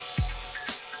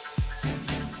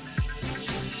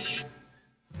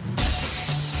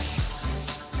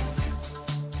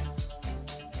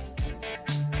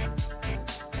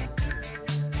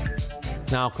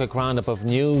Now, a quick roundup of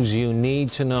news you need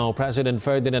to know. President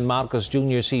Ferdinand Marcos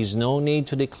Jr. sees no need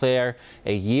to declare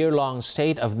a year-long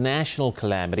state of national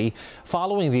calamity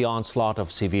following the onslaught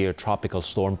of severe tropical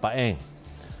storm Paeng.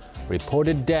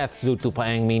 Reported deaths due to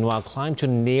Paeng, meanwhile, climbed to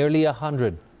nearly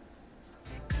 100.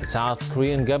 The South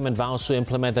Korean government vows to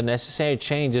implement the necessary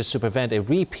changes to prevent a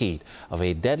repeat of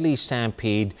a deadly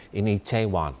stampede in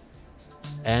Itaewon.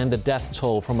 And the death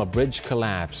toll from a bridge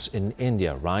collapse in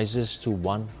India rises to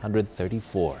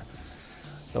 134.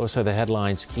 Those are the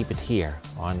headlines. Keep it here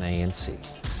on ANC.